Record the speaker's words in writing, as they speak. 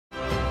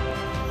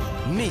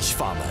Niche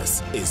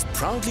Farmers is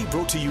proudly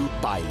brought to you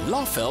by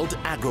Laeveld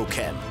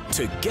Agrochem,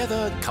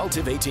 together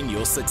cultivating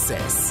your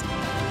success.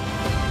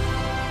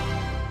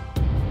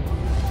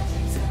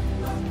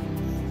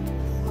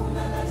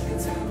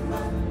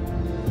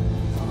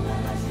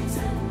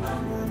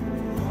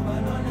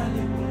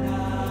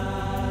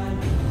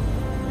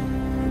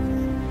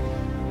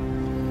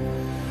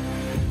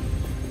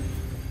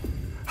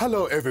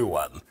 Hello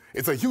everyone.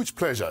 It's a huge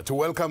pleasure to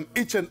welcome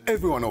each and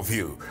every one of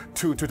you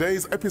to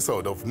today's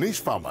episode of Niche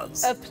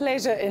Farmers. A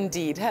pleasure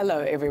indeed. Hello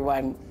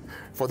everyone.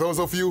 For those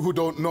of you who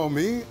don't know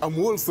me, I'm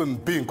Wilson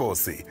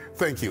Binkosi.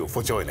 Thank you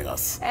for joining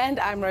us. And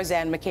I'm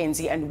Roseanne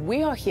McKenzie, and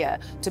we are here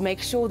to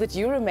make sure that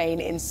you remain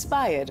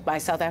inspired by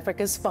South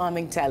Africa's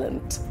farming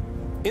talent.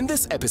 In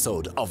this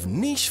episode of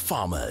Niche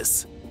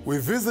Farmers, we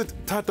visit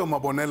Thato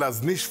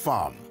Mabolela's niche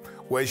farm,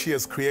 where she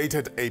has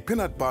created a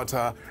peanut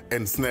butter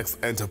and snacks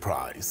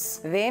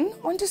enterprise. Then,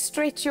 want to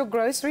stretch your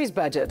groceries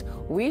budget?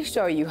 We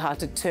show you how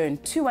to turn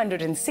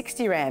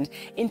 260 Rand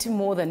into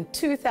more than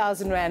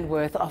 2,000 Rand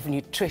worth of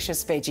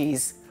nutritious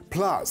veggies.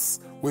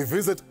 Plus, we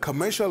visit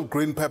commercial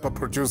green pepper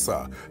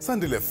producer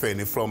Sandile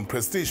Feni from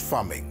Prestige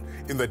Farming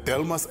in the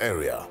Delmas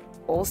area.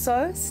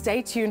 Also,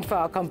 stay tuned for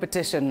our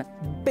competition.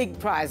 Big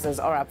prizes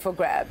are up for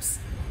grabs.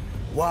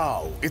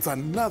 Wow, it's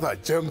another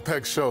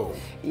jam-packed show.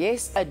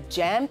 Yes, a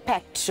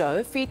jam-packed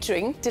show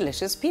featuring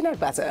delicious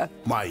peanut butter.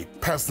 My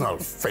personal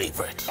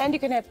favorite. And you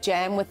can have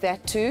jam with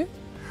that too.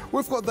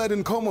 We've got that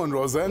in common,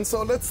 Roseanne,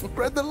 so let's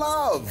spread the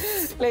love.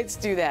 Let's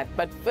do that.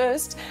 But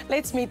first,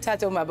 let's meet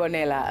Thato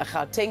Mabolena, a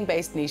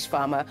Gauteng-based niche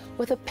farmer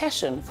with a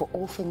passion for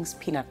all things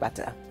peanut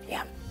butter.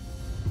 Yeah.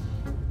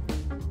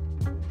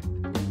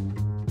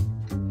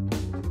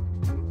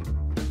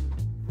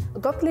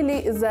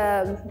 Goklili is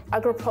an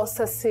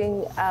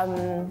agro-processing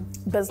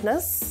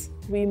business.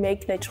 We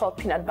make natural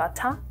peanut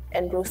butter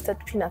and roasted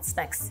peanut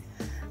snacks.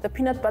 The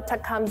peanut butter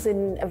comes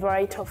in a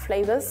variety of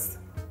flavors.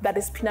 That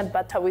is peanut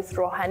butter with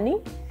raw honey,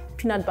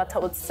 peanut butter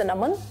with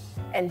cinnamon,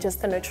 and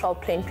just the natural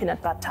plain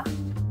peanut butter.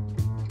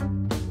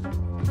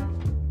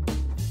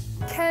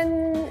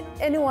 Can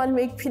anyone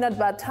make peanut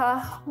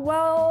butter?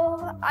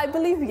 Well, I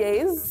believe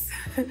yes,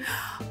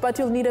 but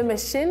you'll need a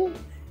machine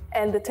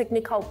and the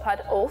technical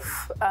part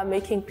of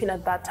making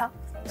peanut butter.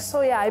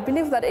 So yeah, I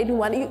believe that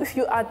anyone, if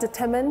you are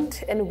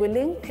determined and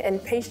willing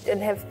and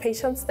have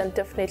patience, then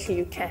definitely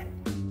you can.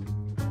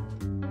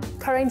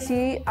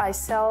 Currently, I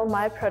sell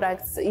my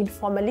products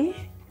informally,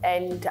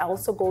 and I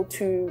also go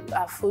to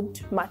food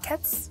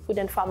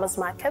and farmers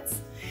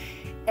markets.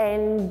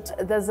 And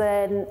there's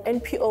an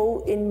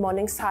NPO in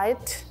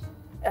Morningside,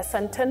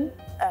 Sandton,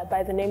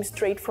 by the name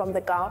Straight from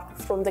the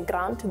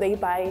Ground. They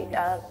buy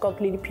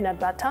Goklili peanut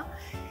butter.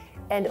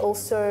 And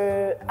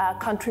also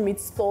Country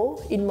Meat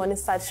Store in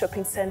Morningside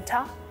Shopping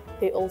Center.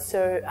 They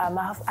also,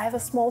 I have a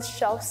small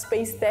shelf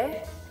space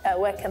there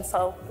where I can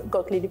sell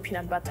Goklili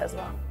peanut butter as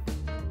well.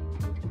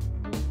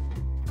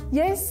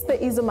 Yes, there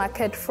is a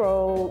market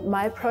for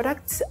my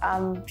products.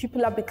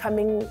 People are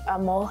becoming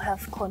more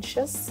health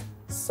conscious.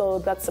 So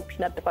that's a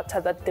peanut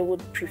butter that they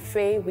would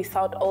prefer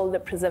without all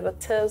the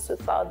preservatives,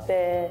 without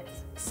the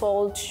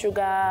salt,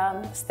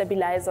 sugar,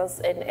 stabilizers,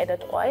 and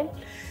added oil.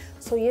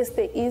 So yes,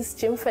 there is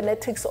gym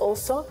fanatics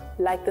also,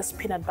 like this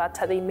peanut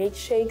butter. They make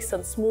shakes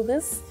and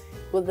smoothies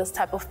with this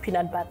type of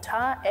peanut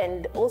butter.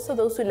 And also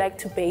those who like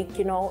to bake,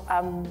 you know,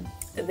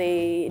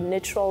 the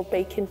natural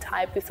baking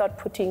type without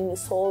putting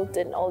salt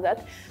and all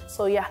that.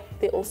 So yeah,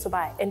 they also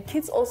buy. And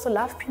kids also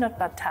love peanut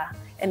butter,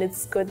 and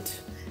it's good.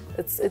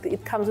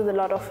 It comes with a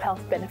lot of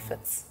health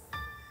benefits.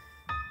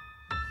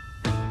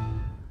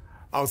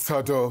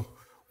 Thato,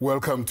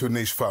 welcome to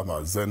Niche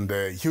Farmers, and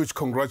huge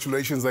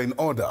congratulations are in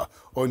order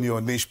on your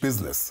niche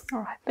business. All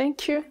right,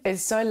 thank you.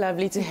 It's so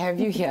lovely to have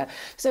you here.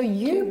 So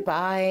you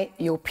buy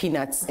your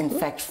peanuts, in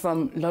fact,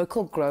 from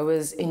local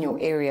growers in your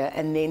area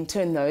and then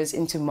turn those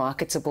into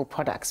marketable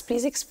products.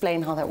 Please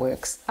explain how that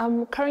works.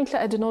 Currently,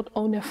 I do not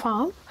own a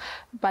farm,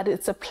 but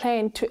it's a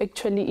plan to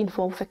actually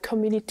involve the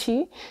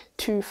community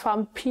to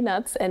farm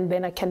peanuts, and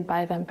then I can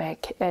buy them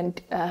back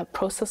and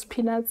process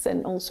peanuts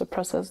and also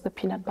process the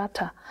peanut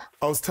butter.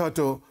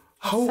 Thato,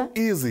 how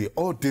easy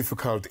or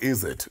difficult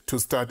is it to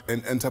start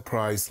an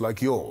enterprise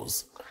like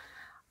yours?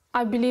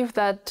 I believe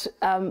that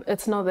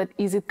it's not that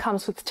easy. It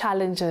comes with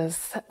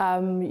challenges.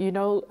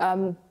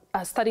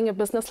 Starting a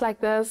business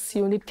like this,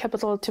 you'll need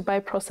capital to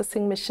buy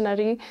processing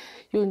machinery,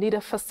 you'll need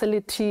a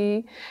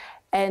facility,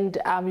 and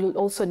you'll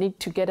also need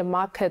to get a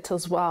market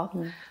as well.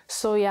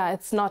 So yeah,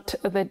 it's not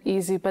that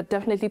easy, but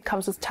definitely it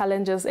comes with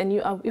challenges, and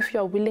if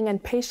you're willing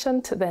and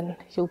patient, then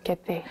you'll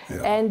get there.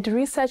 Yeah. And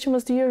research, you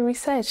must do your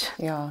research.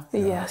 Yeah.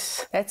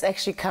 Yes. That's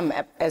actually come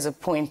up as a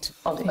point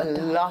of a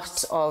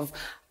lot of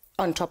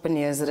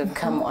entrepreneurs that have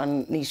come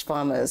on Niche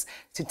Farmers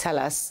to tell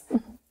us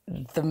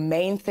the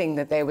main thing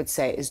that they would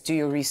say is do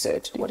your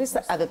research. What is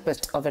the other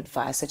bit of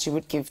advice that you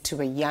would give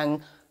to a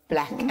young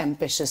Black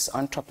ambitious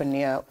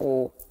entrepreneur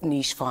or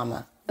niche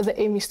farmer?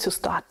 The aim is to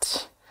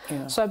start.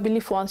 Yeah. So I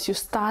believe once you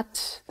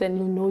start, then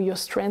you know your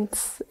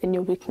strengths and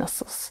your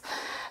weaknesses.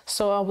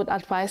 So I would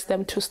advise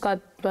them to start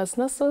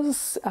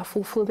businesses,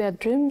 fulfill their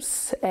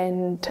dreams,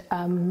 and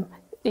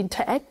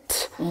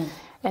interact,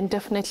 and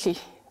definitely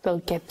they'll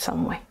get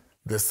somewhere.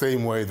 The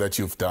same way that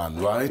you've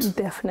done, right?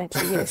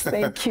 Definitely, yes,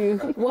 thank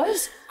you.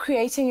 Was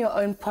creating your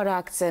own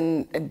products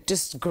and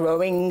just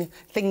growing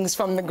things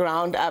from the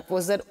ground up,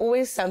 was that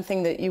always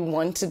something that you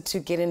wanted to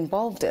get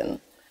involved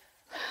in?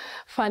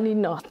 Funny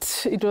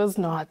not, it was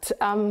not.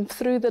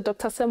 Through the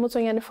Dr.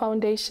 Samutonyane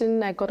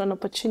Foundation, I got an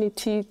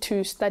opportunity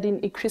to study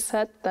in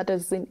eExtra, that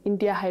is in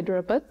India,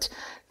 Hyderabad.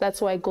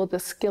 That's where I got the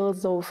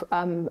skills of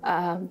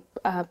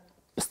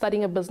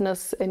studying a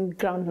business in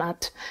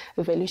groundnut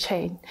value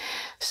chain.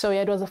 So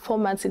yeah, it was a 4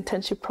 months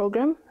internship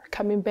program.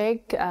 Coming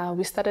back,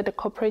 we started a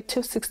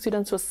cooperative, 6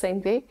 students were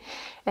sent there.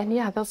 And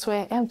yeah, that's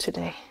where I am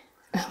today.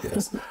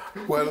 Yes.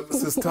 Well,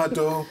 Sis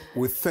Thato,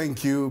 we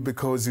thank you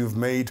because you've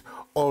made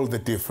all the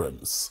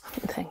difference.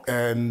 Thanks.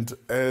 And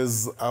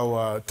as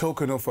our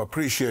token of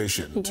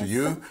appreciation to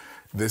you,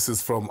 this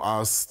is from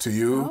us to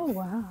you. Oh,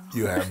 wow.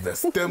 You have the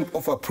stamp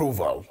of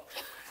approval.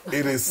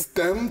 It is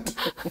stamped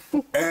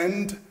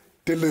and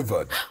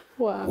delivered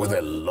with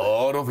a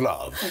lot of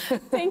love.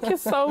 Thank you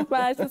so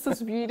much. This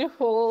is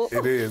beautiful.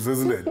 It is,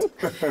 isn't it?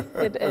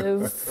 It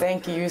is.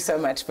 Thank you so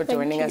much for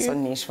joining us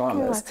on Niche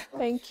Farmers.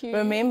 Thank you.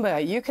 Remember,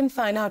 you can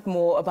find out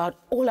more about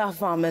all our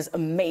farmers'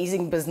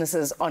 amazing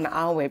businesses on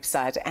our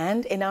website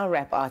and in our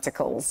wrap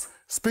articles.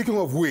 Speaking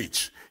of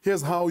which,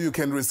 here's how you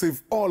can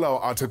receive all our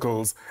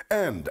articles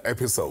and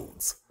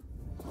episodes.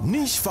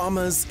 Niche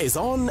Farmers is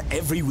on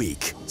every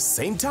week.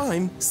 Same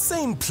time,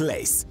 same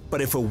place.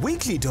 But if a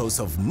weekly dose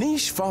of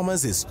Niche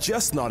Farmers is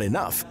just not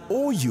enough,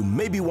 or you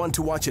maybe want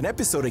to watch an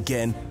episode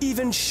again,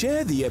 even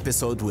share the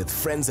episode with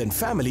friends and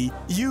family,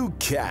 you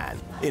can.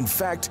 In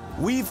fact,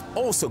 we've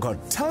also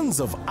got tons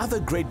of other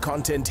great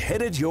content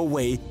headed your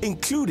way,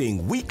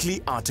 including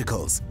weekly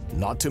articles.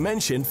 Not to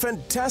mention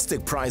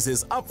fantastic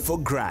prizes up for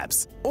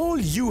grabs. All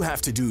you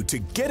have to do to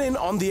get in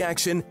on the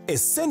action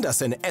is send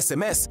us an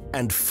SMS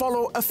and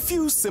follow a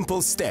few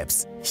simple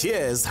steps.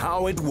 Here's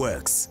how it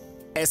works.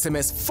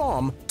 SMS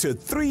FARM to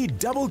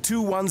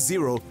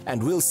 32210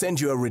 and we'll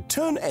send you a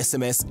return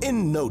SMS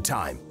in no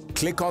time.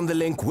 Click on the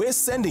link we're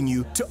sending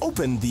you to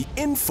open the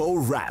info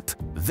wrap.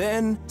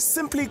 Then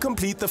simply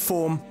complete the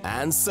form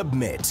and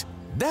submit.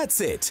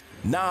 That's it.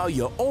 Now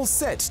you're all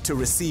set to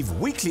receive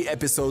weekly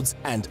episodes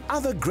and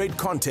other great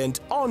content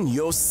on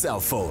your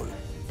cell phone.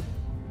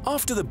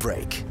 After the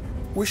break,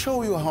 we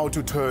show you how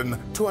to turn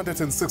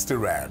 260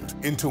 Rand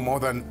into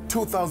more than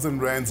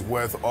 2,000 Rands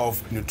worth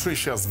of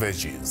nutritious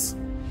veggies.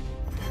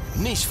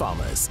 Niche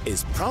Farmers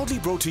is proudly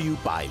brought to you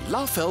by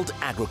Laeveld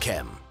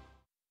Agrochem.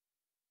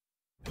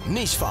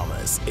 Niche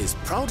Farmers is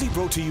proudly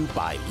brought to you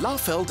by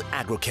Laeveld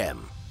Agrochem.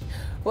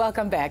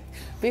 Welcome back.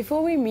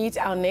 Before we meet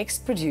our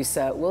next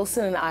producer,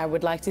 Wilson and I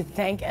would like to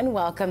thank and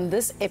welcome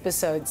this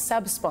episode's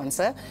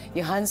sub-sponsor,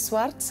 Johan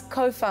Swartz,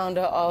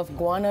 co-founder of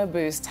Guano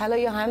Boost. Hello,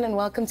 Johan, and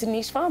welcome to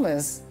Niche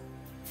Farmers.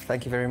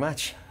 Thank you very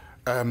much.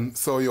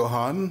 So,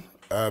 Johan,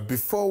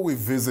 before we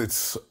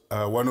visit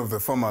one of the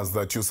farmers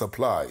that you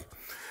supply,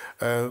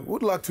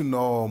 would like to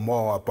know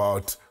more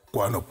about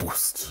Guano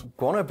Boost.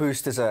 Guano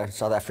Boost is a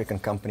South African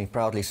company,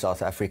 proudly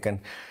South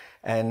African,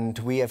 and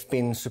we have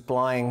been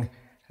supplying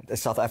the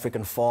South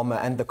African farmer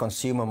and the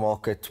consumer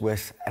market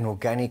with an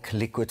organic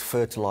liquid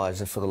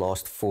fertilizer for the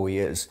last 4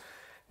 years,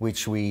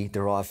 which we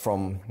derive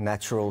from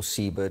natural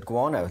seabird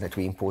guano that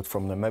we import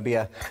from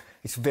Namibia.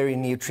 It's very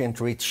nutrient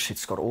rich.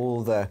 It's got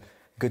all the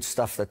good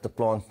stuff that the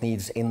plant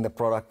needs in the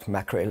product,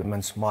 macro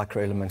elements,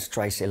 micro elements,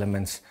 trace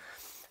elements.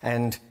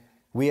 And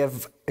we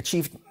have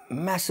achieved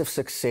massive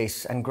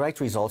success and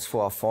great results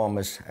for our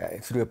farmers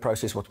through a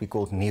process what we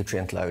call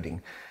nutrient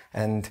loading.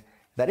 And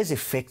that is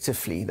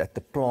effectively that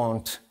the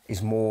plant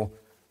is more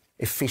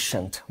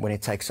efficient when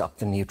it takes up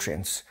the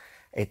nutrients.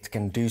 It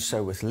can do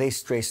so with less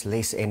stress,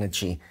 less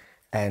energy,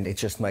 and it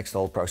just makes the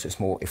whole process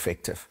more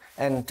effective.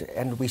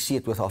 And we see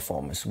it with our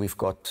farmers. We've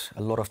got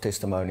a lot of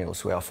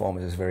testimonials where our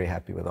farmers are very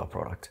happy with our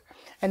product.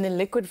 And the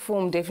liquid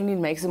form definitely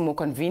makes it more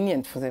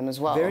convenient for them as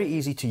well. Very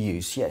easy to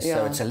use, yes. Yeah.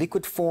 So it's a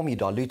liquid form, you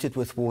dilute it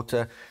with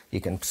water,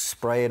 you can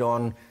spray it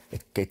on,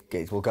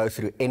 it will go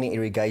through any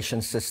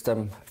irrigation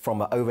system,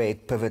 from an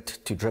overhead pivot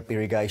to drip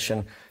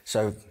irrigation.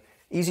 So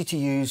easy to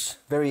use,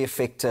 very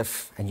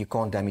effective, and you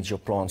can't damage your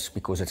plants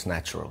because it's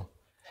natural.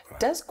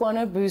 Does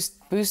Guano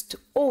boost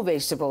all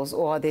vegetables,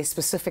 or are there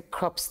specific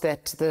crops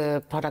that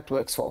the product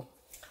works for?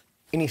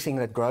 Anything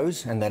that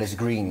grows and that is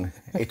green,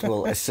 it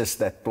will assist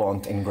that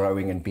plant in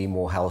growing and be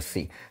more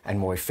healthy and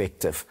more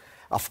effective.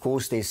 Of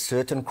course, there's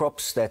certain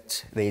crops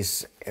that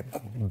there's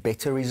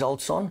better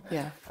results on,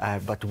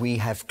 but we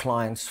have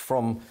clients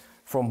from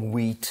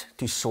wheat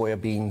to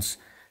soya beans,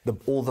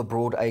 all the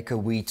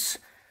broadacre wheats,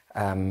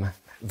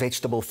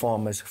 vegetable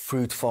farmers,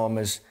 fruit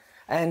farmers,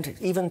 and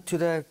even to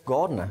the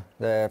gardener,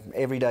 the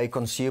everyday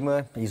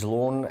consumer. His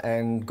lawn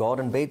and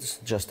garden beds,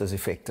 just as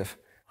effective.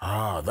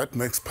 Ah, that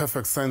makes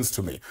perfect sense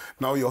to me.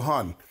 Now,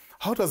 Johan,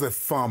 how does a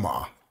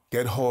farmer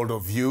get hold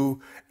of you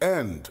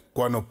and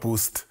Guano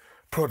Boost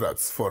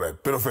products for a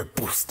bit of a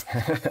boost?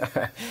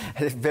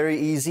 It's very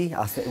easy.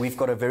 We've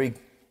got a very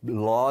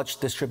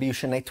large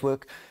distribution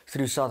network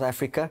through South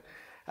Africa.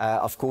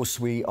 Of course,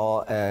 we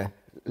are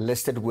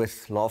listed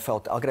with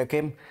Laeveld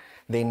Agrochem.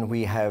 Then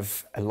we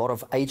have a lot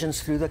of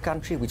agents through the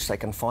country, which they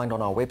can find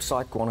on our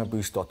website,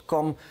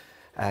 guanoboost.com.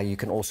 You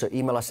can also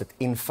email us at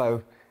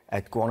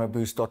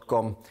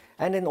info@guanoboost.com.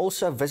 And then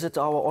also visit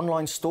our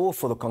online store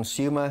for the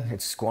consumer.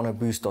 It's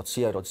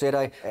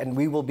guanoboost.co.za. And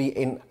we will be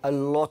in a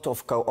lot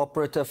of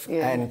cooperative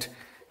and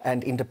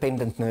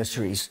independent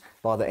nurseries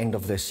by the end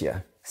of this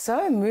year.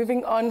 So,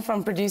 moving on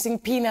from producing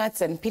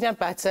peanuts and peanut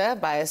butter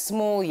by a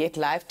small yet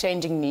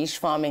life-changing niche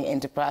farming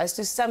enterprise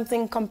to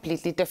something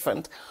completely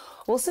different.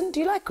 Wilson, do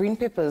you like green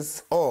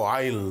peppers? Oh,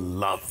 I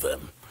love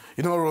them.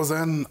 You know,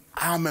 Roseanne,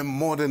 I'm a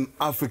modern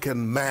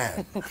African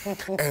man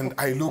and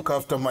I look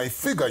after my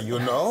figure, you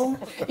know.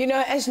 You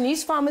know, as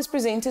niche farmers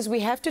presenters, we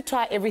have to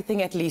try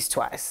everything at least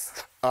twice.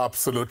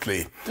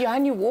 Absolutely.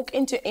 Johan, you walk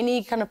into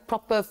any kind of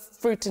proper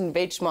fruit and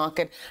veg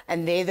market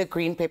and there the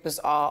green peppers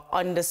are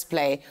on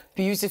display,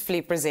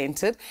 beautifully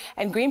presented.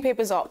 And green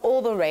peppers are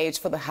all the rage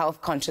for the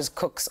health-conscious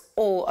cooks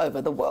all over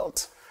the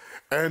world.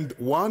 And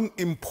one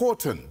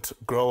important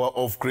grower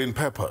of green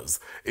peppers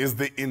is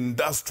the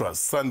industrious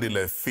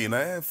Sandile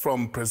Feni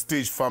from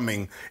Prestige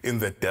Farming in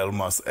the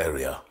Delmas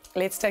area.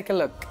 Let's take a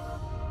look.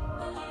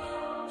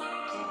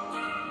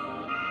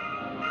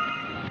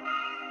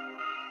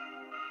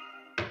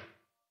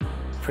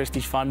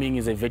 Prestige Farming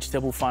is a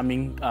vegetable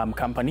farming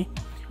company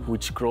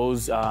which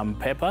grows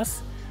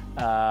peppers,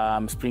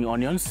 spring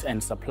onions,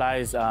 and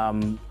supplies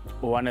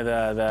one of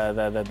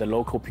the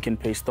local pick and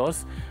pay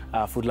stores,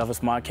 Food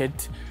Lovers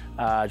Market,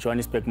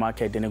 Johannesburg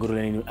Market, and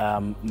Eguruleni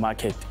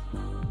Market.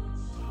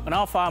 On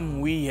our farm,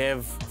 we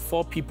have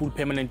 4 people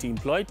permanently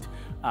employed.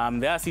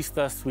 They assist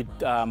us with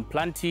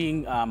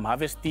planting,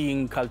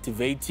 harvesting,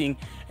 cultivating,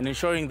 and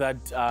ensuring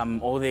that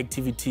all the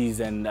activities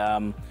and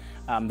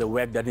the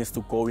work that needs to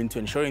go into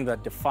ensuring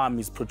that the farm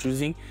is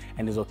producing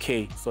and is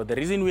okay. So the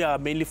reason we are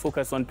mainly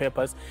focused on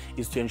peppers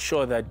is to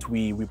ensure that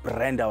we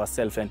brand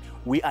ourselves and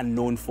we are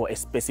known for a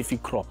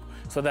specific crop,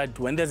 so that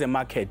when there's a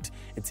market,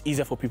 it's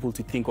easier for people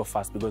to think of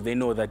us, because they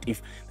know that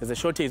if there's a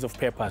shortage of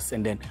peppers,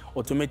 and then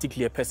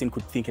automatically a person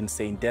could think and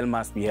say, in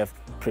Delmas, we have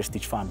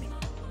Prestige Farming.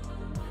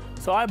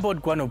 So I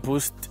bought Guano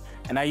Boost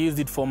and I used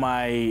it for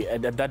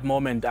at that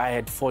moment, I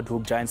had 4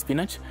 hook giant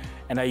spinach,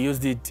 and I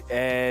used it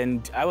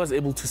and I was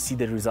able to see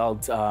the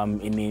results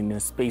in a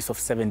space of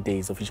 7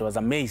 days, of which I was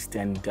amazed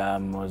and I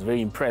was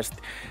very impressed.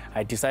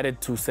 I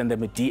decided to send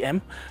them a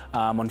DM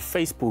on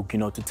Facebook, you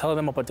know, to tell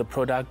them about the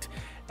product.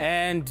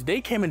 And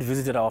they came and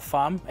visited our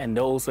farm, and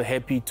they're also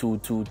happy to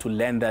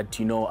learn that,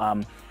 you know,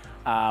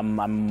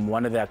 I'm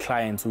one of their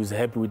clients who is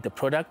happy with the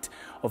product,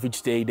 of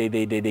which they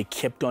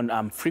kept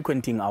on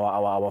frequenting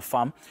our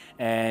farm,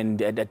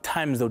 and at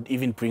times they would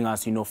even bring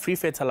us, you know, free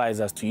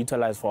fertilizers to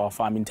utilize for our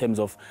farm, in terms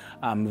of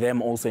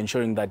them also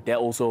ensuring that they're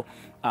also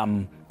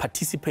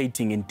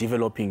participating in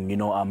developing, you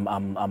know,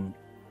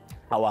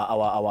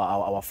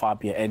 our farm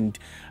here. And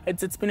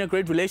it's been a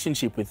great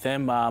relationship with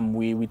them.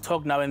 We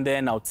talk now and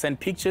then. I would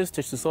send pictures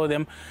just to show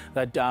them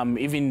that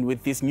even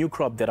with this new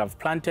crop that I've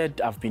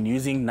planted, I've been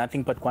using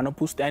nothing but Guano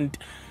Boost, and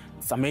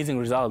it's amazing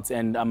results.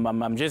 And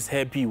I'm just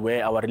happy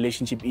where our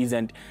relationship is,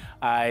 and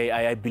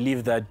I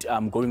believe that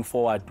going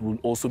forward we'll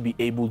also be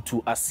able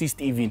to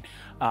assist even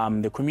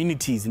the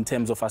communities in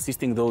terms of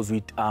assisting those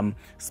with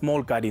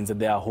small gardens at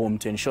their home,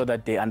 to ensure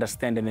that they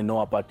understand and they know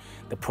about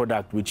the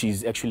product, which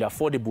is actually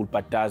affordable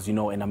but does, you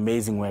know, an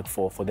amazing work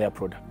for their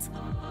products.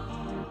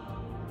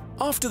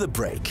 After the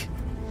break,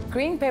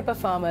 Green pepper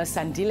farmer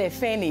Sandile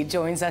Feni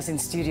joins us in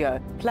studio.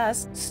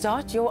 Plus,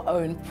 start your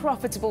own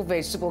profitable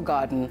vegetable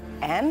garden.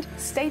 And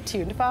stay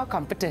tuned for our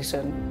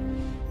competition.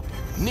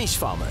 Niche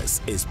Farmers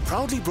is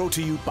proudly brought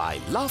to you by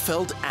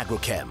Laeveld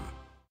Agrochem.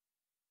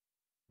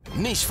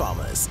 Niche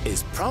Farmers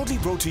is proudly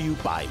brought to you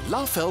by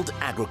Laeveld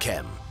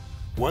Agrochem.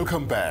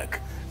 Welcome back.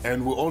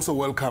 And we also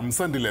welcome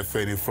Sandile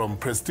Feni from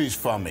Prestige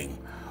Farming.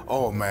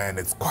 Oh man,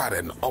 it's quite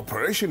an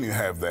operation you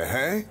have there,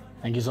 hey?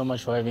 Thank you so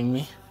much for having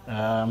me.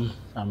 I'm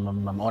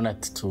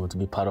honored to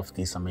be part of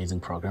this amazing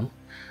program,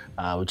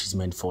 which is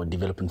meant for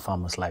developing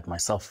farmers like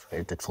myself.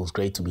 It feels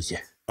great to be here.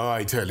 Oh,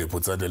 I tell you,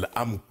 Putzadela,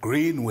 I'm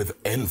green with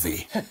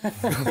envy.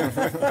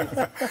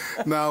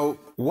 Now,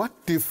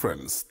 what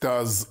difference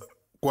does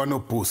Guano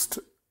Boost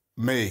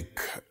make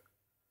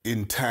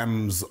in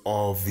terms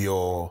of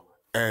your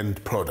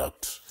end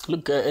product?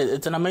 Look,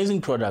 it's an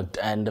amazing product,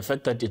 and the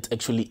fact that it's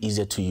actually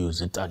easier to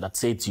use. I'd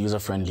say it's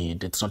user-friendly,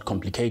 it's not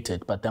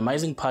complicated, but the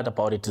amazing part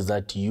about it is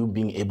that you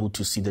being able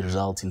to see the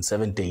results in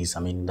 7 days. I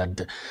mean,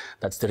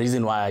 that's the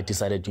reason why I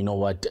decided, you know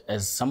what,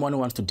 as someone who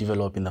wants to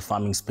develop in the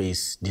farming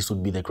space, this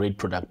would be the great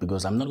product,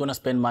 because I'm not going to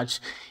spend much,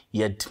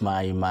 yet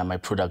my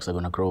products are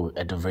going to grow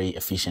at a very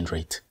efficient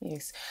rate.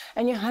 Yes.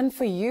 And Johan,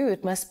 for you,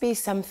 it must be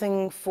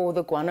something for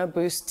the Guano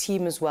Boost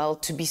team as well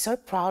to be so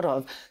proud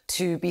of,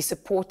 to be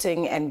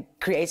supporting and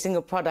creating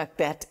a product product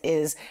that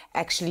is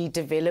actually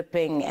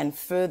developing and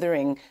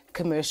furthering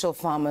commercial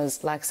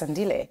farmers like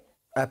Sandile.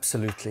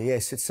 Absolutely,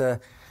 yes.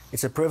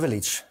 It's a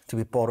privilege to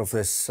be part of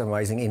this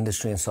amazing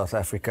industry in South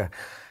Africa,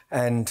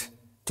 and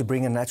to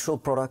bring a natural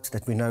product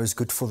that we know is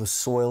good for the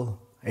soil.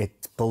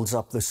 It builds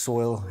up the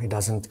soil.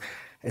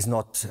 Is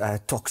not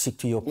toxic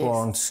to your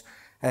plants.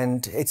 Yes.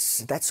 And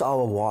that's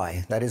our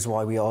why. That is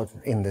why we are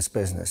in this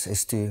business,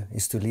 is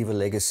to leave a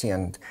legacy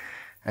and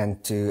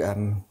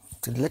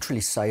to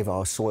literally save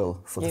our soil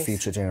for the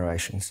future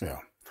generations. Yeah.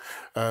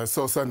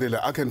 So Sandile,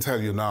 I can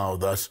tell you now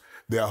that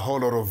there are a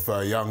whole lot of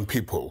young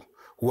people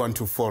who want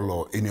to follow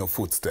in your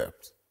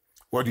footsteps.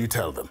 What do you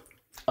tell them?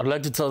 I'd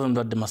like to tell them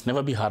that they must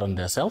never be hard on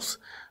themselves.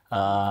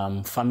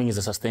 Farming is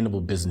a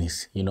sustainable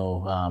business. You know,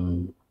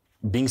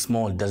 being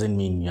small doesn't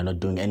mean you're not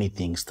doing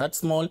anything. Start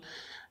small.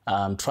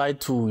 Try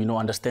to,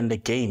 understand the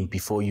game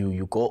before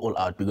you go all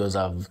out, because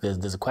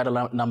there's quite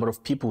a number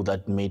of people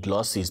that made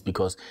losses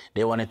because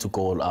they wanted to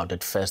go all out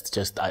at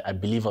first. I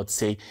believe I'd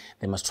say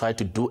they must try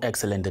to do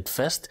excellent at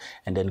first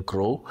and then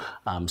grow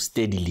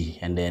steadily.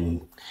 And then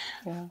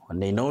when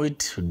they know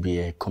it, would be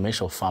a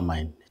commercial farmer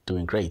and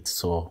doing great.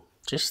 So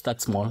just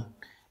start small,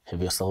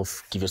 give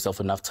yourself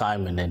enough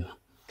time, and then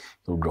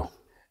you'll grow.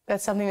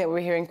 That's something that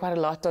we're hearing quite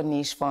a lot on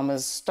niche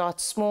farmers. Start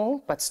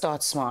small, but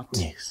start smart.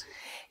 Yes.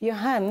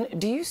 Johan,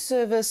 do you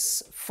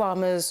service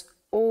farmers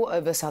all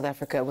over South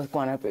Africa with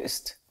Guano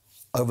Boost?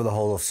 Over the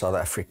whole of South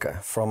Africa,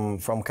 from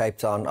Cape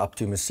Town up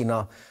to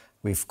Messina,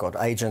 we've got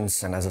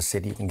agents, and as I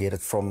said, you can get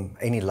it from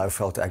any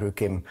Laeveld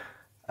Agrochem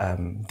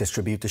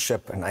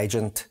distributorship and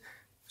agent.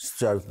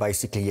 So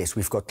basically, yes,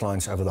 we've got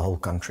clients over the whole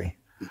country.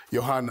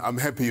 Johan, I'm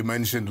happy you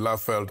mentioned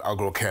Laeveld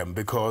Agrochem,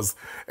 because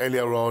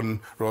earlier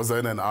on,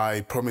 Roseanne and I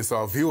promised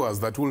our viewers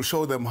that we'll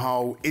show them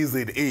how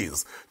easy it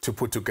is to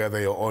put together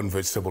your own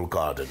vegetable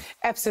garden.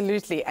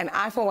 Absolutely. And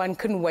I, for one,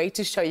 couldn't wait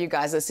to show you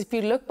guys this. If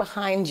you look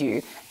behind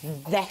you,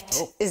 that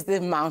is the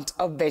amount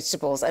of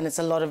vegetables, and it's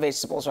a lot of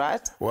vegetables,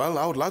 right? Well,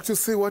 I would like to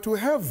see what we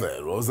have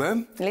there,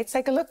 Roseanne. Let's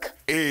take a look.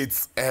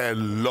 It's a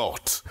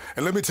lot.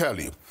 And let me tell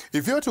you,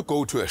 if you were to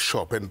go to a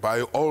shop and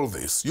buy all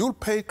this, you'll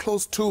pay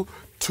close to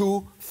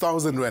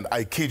 2,000 Rand,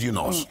 I kid you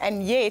not.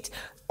 And yet,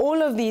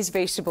 all of these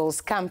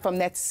vegetables come from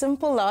that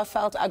simple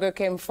Laeveld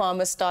Agrochem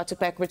Farmer Starter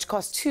Pack, which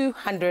costs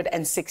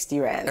 260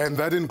 Rand. And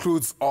that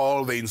includes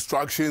all the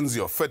instructions,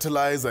 your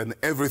fertilizer and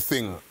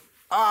everything.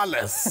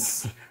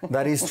 Alles.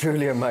 That is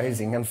truly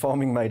amazing, and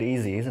farming made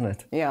easy, isn't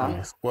it? Yeah.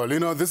 Yes. Well,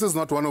 this is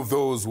not one of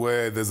those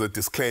where there's a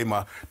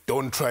disclaimer,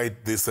 don't try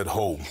this at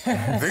home.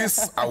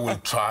 This I will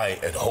try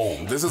at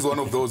home. This is one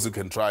of those you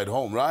can try at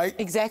home, right?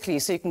 Exactly,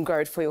 so you can grow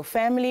it for your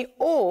family,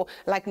 or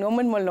like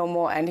Norman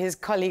Molomo and his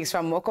colleagues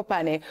from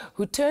Mokopane,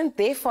 who turned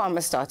their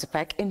Farmer Starter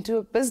Pack into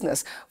a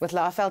business with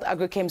Laeveld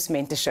Agrochem's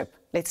mentorship.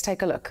 Let's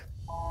take a look.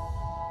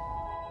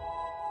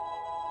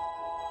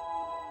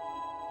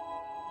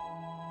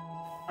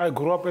 I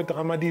grew up at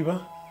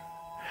Ramadiba.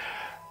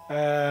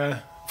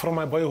 From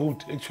my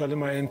boyhood, actually,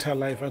 my entire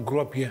life, I grew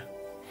up here.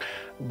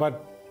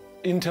 But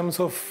in terms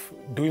of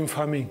doing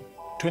farming,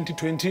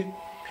 2020,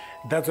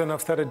 that's when I've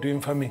started doing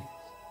farming.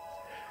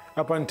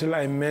 Up until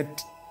I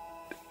met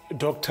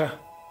Dr.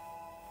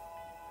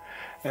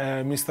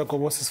 Mr.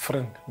 Kobos's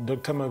friend,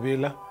 Dr.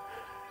 Mabela,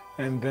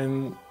 and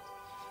then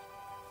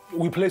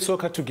we played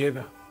soccer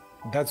together.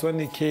 That's when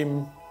he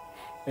came,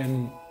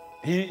 and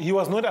he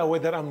was not aware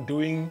that I'm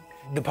doing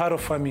the part of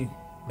farming.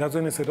 That's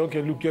when he said,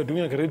 okay, look, you're doing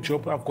a great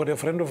job. I've got a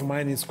friend of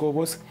mine, he's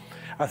Kobos.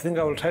 I think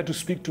I will try to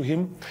speak to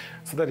him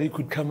so that he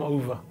could come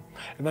over.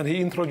 And then he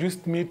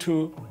introduced me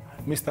to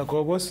Mr.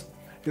 Kobos.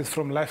 He's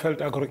from Laeveld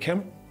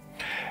Agrochem.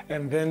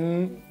 And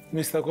then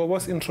Mr.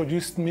 Kobos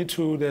introduced me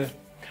to the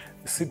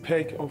seed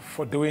pack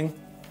for doing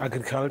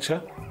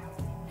agriculture.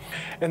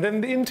 And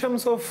then in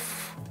terms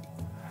of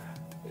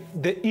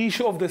the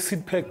issue of the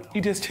seed pack,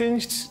 it has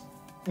changed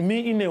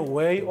me in a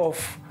way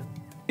of,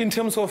 in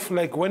terms of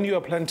like when you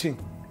are planting.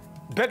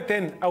 Back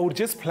then, I would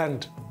just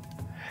plant.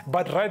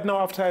 But right now,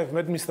 after I've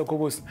met Mr.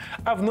 Kobos,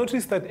 I've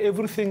noticed that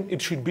everything,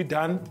 it should be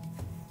done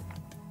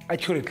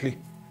accurately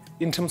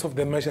in terms of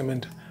the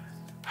measurement.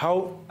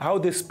 How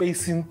the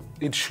spacing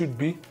it should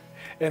be,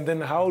 and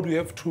then how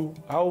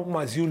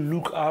must you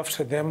look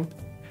after them.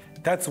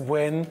 That's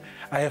when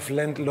I have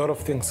learned a lot of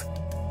things.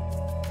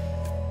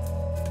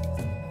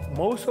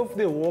 Most of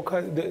the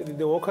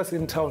workers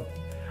in town,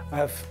 I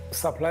have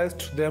supplies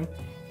to them,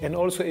 and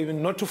also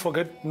even not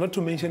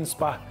to mention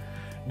SPAR,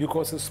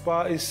 because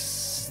SPAR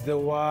is the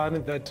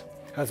one that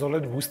has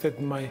already boosted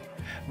my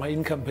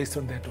income based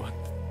on that one.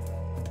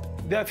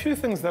 There are a few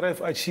things that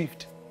I've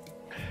achieved.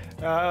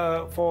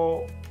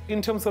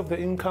 In terms of the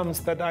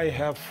incomes that I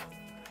have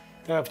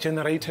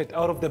generated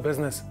out of the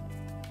business,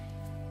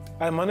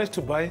 I managed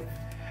to buy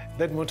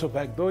that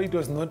motorbike, though it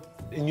was not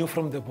new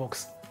from the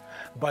box,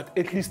 but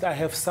at least I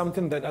have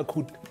something that I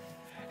could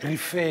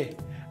refer,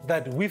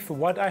 that with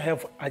what I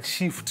have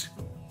achieved,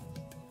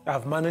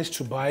 I've managed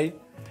to buy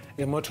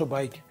a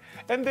motorbike.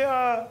 And there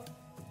are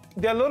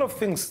a lot of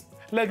things,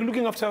 like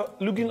looking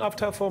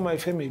after for my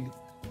family.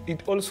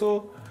 It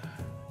also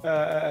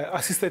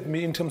assisted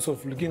me in terms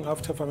of looking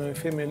after my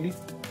family.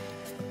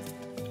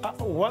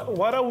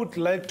 What I would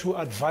like to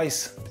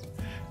advise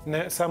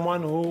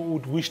someone who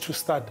would wish to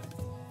start.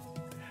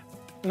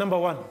 Number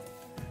one,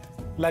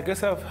 like I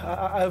said,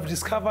 I've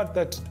discovered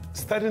that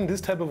starting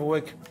this type of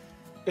work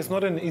is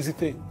not an easy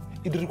thing.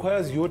 It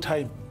requires your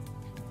time,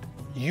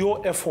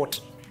 your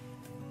effort.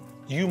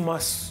 You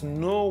must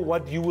know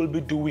what you will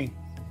be doing.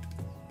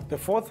 The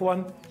fourth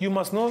one, you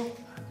must know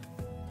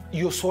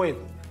your soil.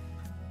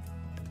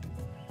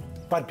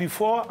 But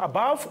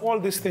above all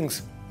these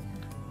things,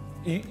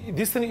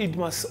 it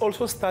must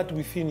also start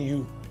within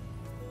you.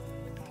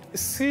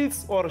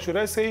 Seeds, or should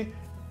I say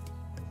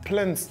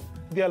plants,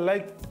 they are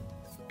like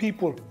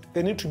people.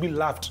 They need to be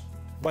loved.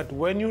 But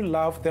when you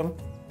love them,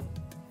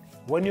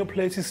 when your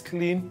place is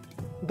clean,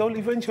 they'll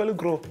eventually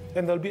grow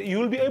and you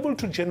will be able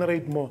to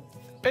generate more.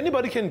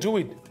 Anybody can do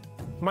it.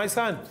 My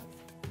son,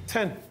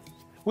 10.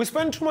 We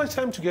spend too much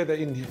time together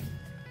in here.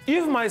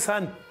 If my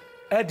son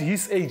at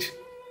his age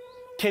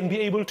can be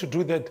able to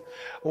do that,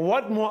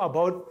 what more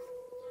about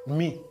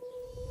me?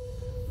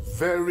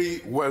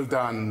 Very well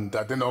done,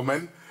 Dade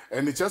Norman.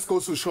 And it just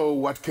goes to show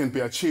what can be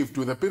achieved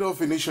with a bit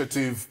of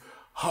initiative,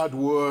 hard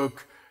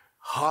work,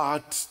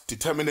 heart,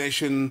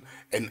 determination,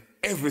 and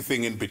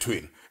everything in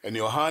between. And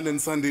Johan and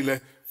Sandile,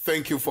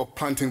 thank you for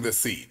planting the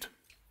seed.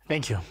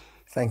 Thank you.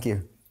 Thank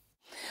you.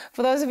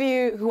 For those of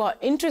you who are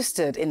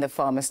interested in the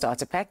Farmer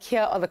Starter Pack,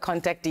 here are the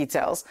contact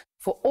details.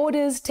 For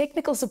orders,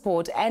 technical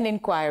support and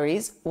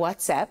inquiries,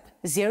 WhatsApp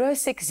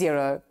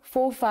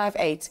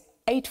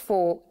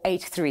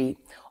 060-458-8483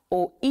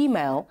 or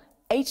email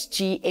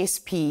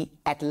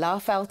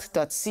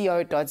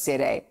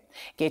hgsp@laeveld.co.za.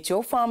 Get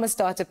your Farmer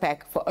Starter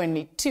Pack for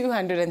only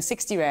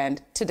 260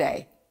 Rand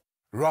today.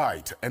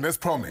 Right, and as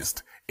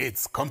promised,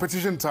 it's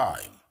competition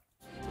time.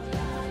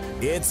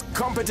 It's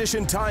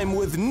competition time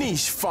with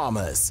Niche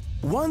Farmers.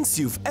 Once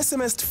you've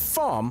SMS'd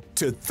FARM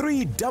to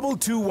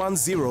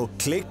 32210,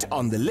 clicked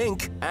on the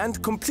link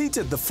and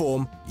completed the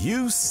form,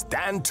 you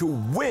stand to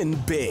win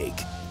big.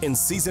 In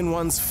Season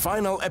 1's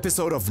final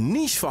episode of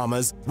Niche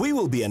Farmers, we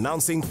will be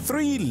announcing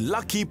 3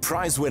 lucky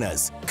prize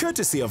winners,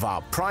 courtesy of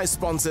our prize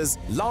sponsors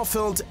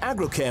Laeveld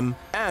Agrochem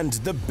and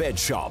The Bed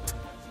Shop.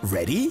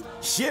 Ready?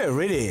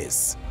 Here it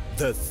is.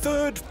 The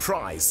third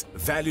prize,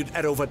 valued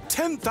at over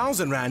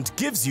 10,000 Rand,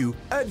 gives you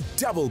a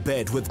double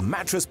bed with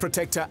mattress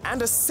protector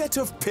and a set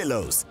of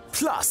pillows,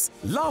 plus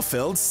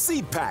Laeveld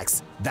seed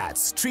packs.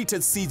 That's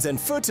treated seeds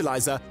and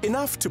fertilizer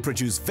enough to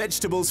produce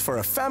vegetables for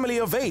a family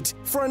of 8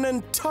 for an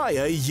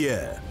entire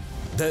year.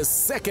 The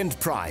second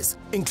prize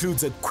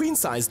includes a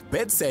queen-sized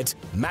bed set,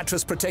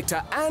 mattress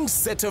protector and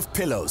set of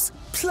pillows,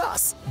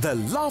 plus the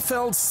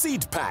Laeveld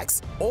seed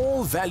packs,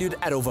 all valued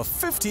at over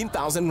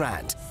 15,000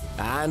 Rand.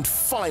 And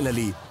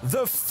finally,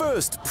 the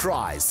first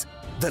prize.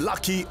 The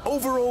lucky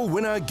overall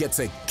winner gets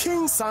a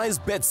king-size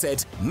bed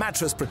set,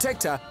 mattress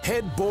protector,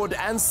 headboard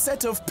and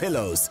set of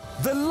pillows.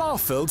 The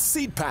Laeveld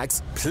seed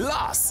packs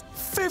plus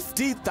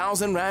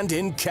 50,000 Rand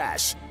in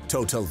cash.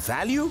 Total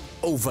value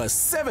over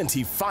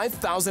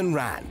 75,000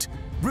 Rand.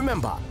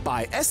 Remember,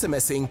 by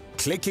SMSing,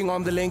 clicking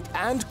on the link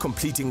and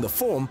completing the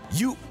form,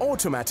 you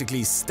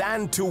automatically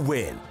stand to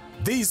win.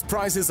 These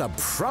prizes are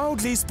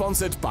proudly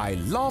sponsored by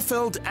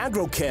Laeveld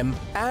Agrochem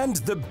and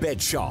The Bed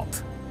Shop.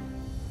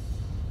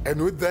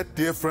 And with that,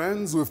 dear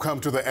friends, we've come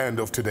to the end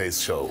of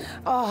today's show.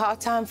 Oh, how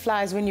time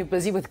flies when you're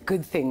busy with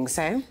good things,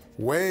 eh?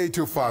 Way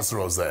too fast,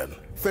 Roseanne.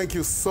 Thank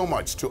you so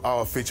much to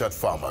our featured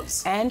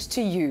farmers. And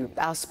to you,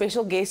 our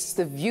special guests,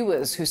 the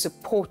viewers who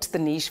support the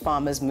Niche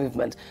Farmers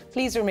movement.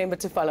 Please remember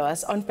to follow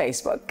us on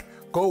Facebook.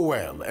 Go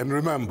well, and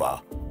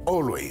remember,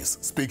 always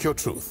speak your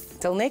truth.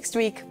 Till next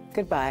week,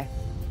 goodbye.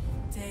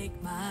 Take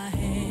my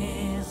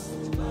hand,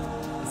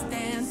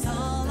 stand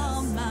tall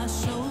on my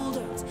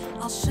shoulders.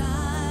 I'll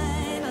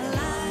shine a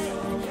light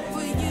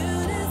for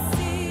you to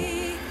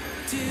see.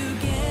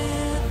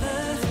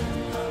 Together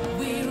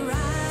we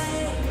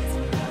rise,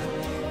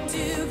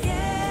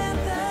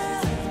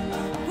 together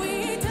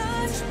we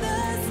touch the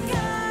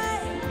sky.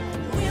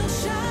 We'll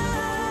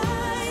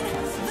shine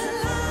the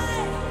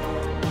light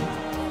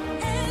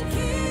and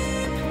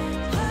keep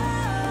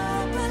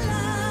hope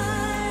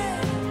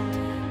alive.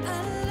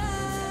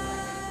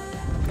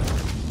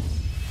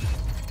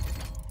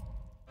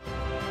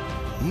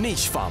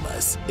 Niche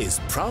Farmers is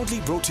proudly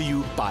brought to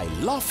you by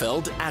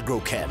Laeveld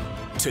Agrochem.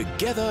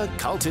 Together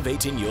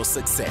cultivating your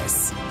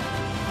success.